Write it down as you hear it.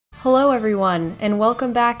Hello everyone, and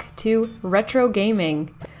welcome back to Retro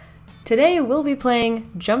Gaming. Today we'll be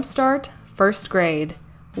playing Jumpstart First Grade,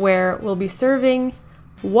 where we'll be serving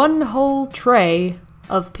one whole tray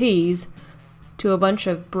of peas to a bunch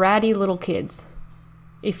of bratty little kids.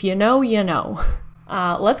 If you know, you know.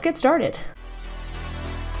 Let's get started.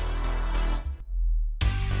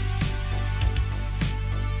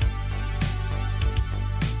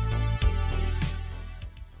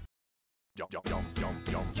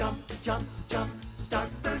 Jump, start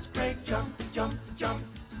first grade, jump, start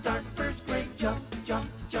first grade, jump,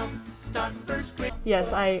 start first grade.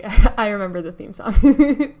 Yes, I remember the theme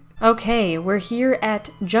song. Okay, we're here at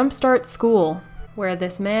Jumpstart School, where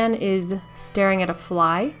this man is staring at a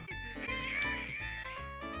fly.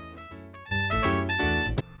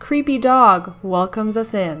 Creepy dog welcomes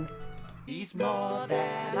us in. He's more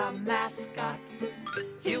than a mascot.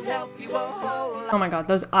 He'll help you a whole lot. Oh my god,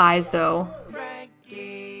 those eyes though.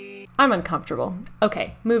 I'm uncomfortable.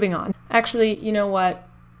 Okay, moving on. Actually, you know what?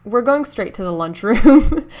 We're going straight to the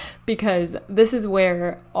lunchroom because this is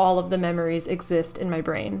where all of the memories exist in my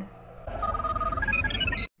brain.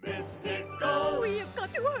 Miss Pickles, we've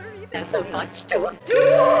got to hurry. There's so much to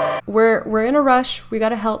do. We're in a rush. We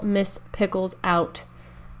gotta help Miss Pickles out.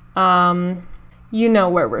 You know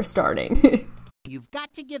where we're starting. You've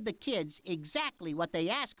got to give the kids exactly what they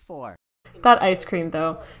ask for. That ice cream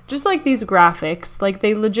though, just like these graphics, like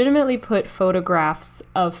they legitimately put photographs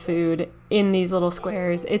of food in these little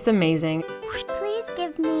squares. It's amazing. Please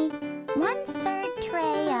give me 1/3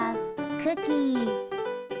 tray of cookies.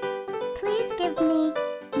 Please give me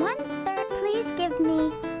 1/3. Please give me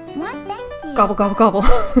one. Thank you. Gobble, gobble, gobble.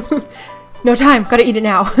 No time, gotta eat it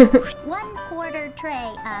now. 1/4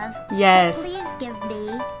 tray of. Yes. Please give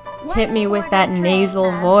me. Hit me with 1/4 that tray nasal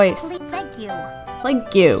of- voice. Thank you.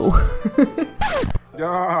 Like you.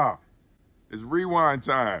 Yeah, it's rewind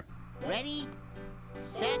time. Ready,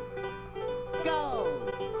 set, go!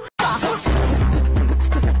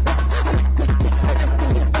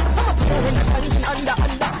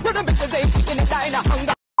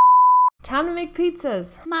 Time to make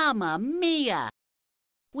pizzas. Mamma mia!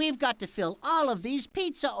 We've got to fill all of these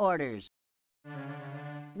pizza orders.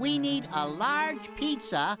 We need a large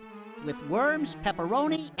pizza with worms,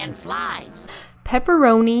 pepperoni, and flies.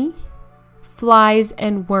 Pepperoni, flies,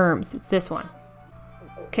 and worms. It's this one.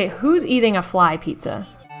 Okay, who's eating a fly pizza?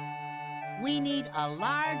 We need a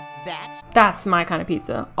large, That's my kind of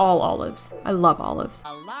pizza. All olives. I love olives.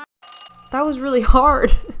 a large, That was really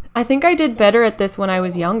hard. I think I did better at this when I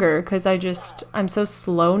was younger because I'm so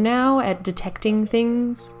slow now at detecting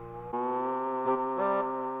things.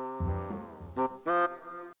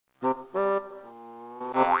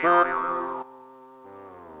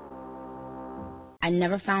 I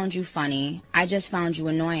never found you funny. I just found you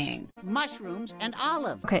annoying. mushrooms, and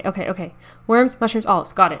olive. Okay. Worms, mushrooms,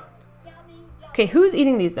 olives. Got it. Okay, who's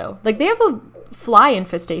eating these though? Like they have a fly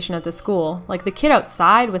infestation at the school. Like the kid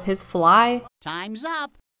outside with his fly. Time's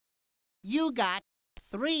up. You got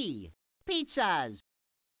 3 pizzas.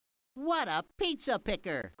 What a pizza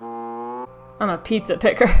picker. I'm a pizza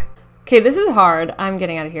picker. Okay, this is hard. I'm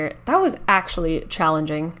getting out of here. That was actually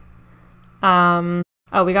challenging.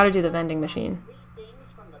 Oh, we gotta do the vending machine.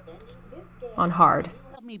 On hard.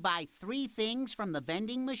 Help me buy 3 things from the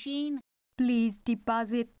vending machine? Please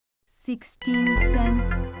deposit 16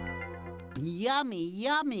 cents. Yummy,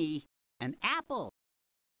 yummy. An apple.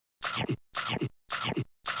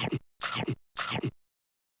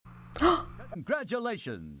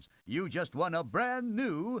 Congratulations! You just won a brand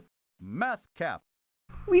new math cap.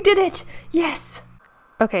 We did it! Yes!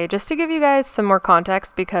 Okay, just to give you guys some more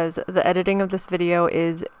context because the editing of this video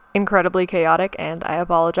is incredibly chaotic and I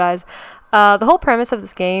apologize. The whole premise of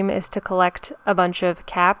this game is to collect a bunch of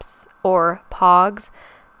caps or pogs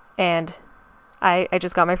and I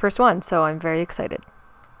just got my first one, so I'm very excited.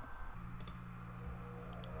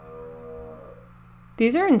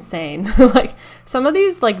 These are insane. Like, some of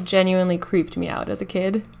these, like, genuinely creeped me out as a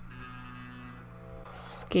kid.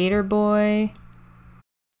 Skater boy.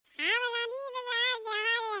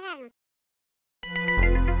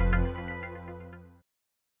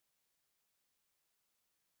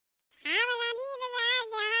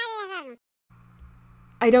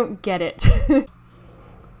 I don't get it.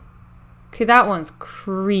 Okay, that one's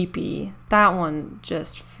creepy. That one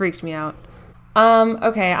just freaked me out.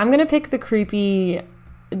 Okay, I'm gonna pick the creepy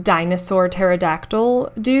dinosaur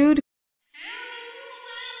pterodactyl dude.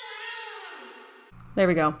 There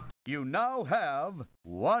we go. You now have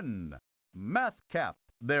 1 math cap.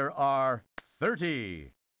 There are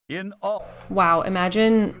 30 in all. Wow,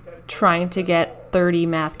 imagine trying to get 30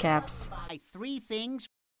 math caps. Buy 3 things.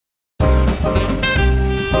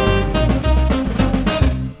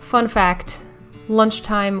 fun fact,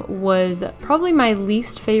 lunchtime was probably my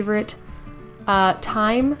least favorite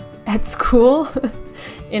time at school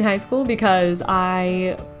in high school because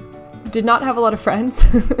I did not have a lot of friends.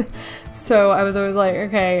 So I was always like,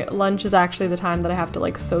 okay, lunch is actually the time that I have to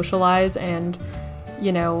like socialize and,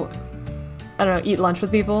 you know, I don't know, eat lunch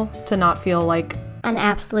with people to not feel like An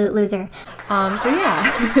absolute loser. so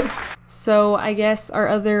yeah. So I guess our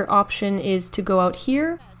other option is to go out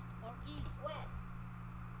here.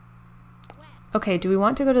 Okay, do we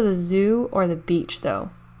want to go to the zoo or the beach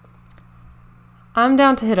though? I'm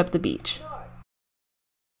down to hit up the beach.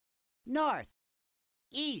 North,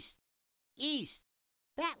 east, east.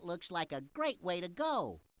 That looks like a great way to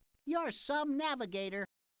go. You're some navigator.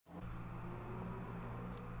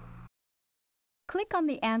 Click on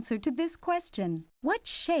the answer to this question. What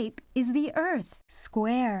shape is the Earth?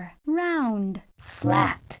 Square, round,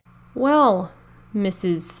 flat. Well,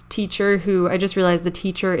 Mrs. Teacher, who I just realized the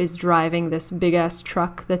teacher is driving this big-ass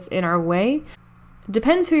truck that's in our way.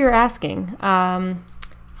 Depends who you're asking.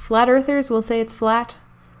 Flat earthers will say it's flat.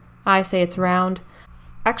 I say it's round.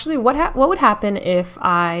 Actually, what would happen if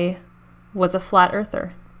I was a flat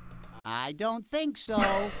earther? I don't think so.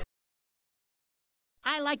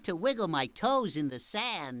 I like to wiggle my toes in the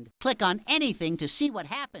sand. Click on anything to see what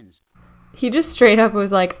happens. He just straight up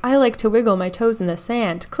was like, I like to wiggle my toes in the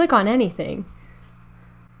sand. Click on anything.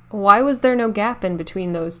 Why was there no gap in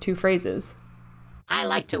between those two phrases? I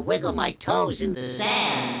like to wiggle my toes in the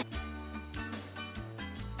sand.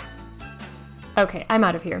 Okay, I'm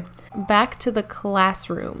out of here. Back to the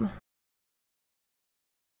classroom.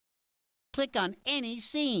 Click on any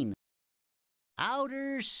scene.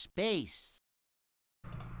 Outer space.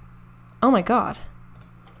 Oh my god.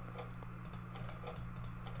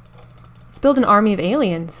 Let's build an army of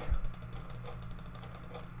aliens.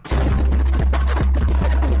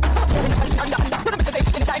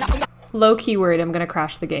 Low keyword, I'm gonna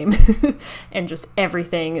crash the game. And just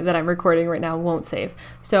everything that I'm recording right now won't save.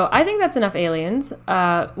 So I think that's enough aliens.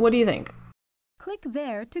 What do you think? Click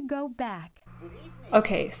there to go back.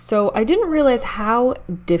 Okay, so I didn't realize how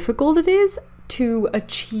difficult it is to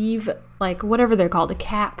achieve, like, whatever they're called, a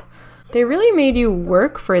cap. They really made you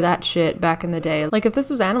work for that shit back in the day. Like, if this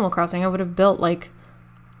was Animal Crossing, I would have built, like,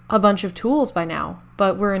 a bunch of tools by now.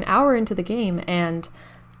 But we're an hour into the game, and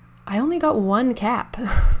I only got one cap.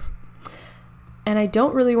 And I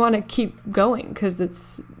don't really want to keep going, because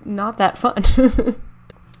it's not that fun.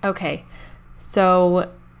 Okay,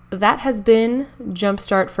 so that has been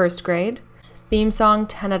Jumpstart First Grade. Theme song,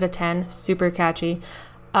 10 out of 10, super catchy.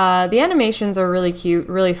 The animations are really cute,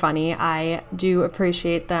 really funny. I do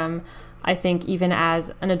appreciate them. I think even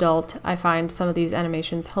as an adult, I find some of these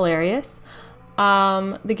animations hilarious.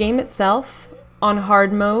 The game itself, on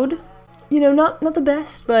hard mode, you know, not the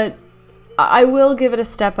best, but I will give it a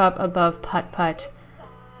step up above Putt Putt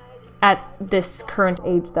at this current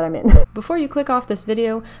age that I'm in. Before you click off this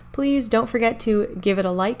video, please don't forget to give it a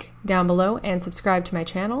like down below and subscribe to my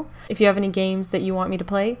channel. If you have any games that you want me to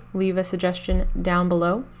play, leave a suggestion down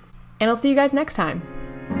below. And I'll see you guys next time.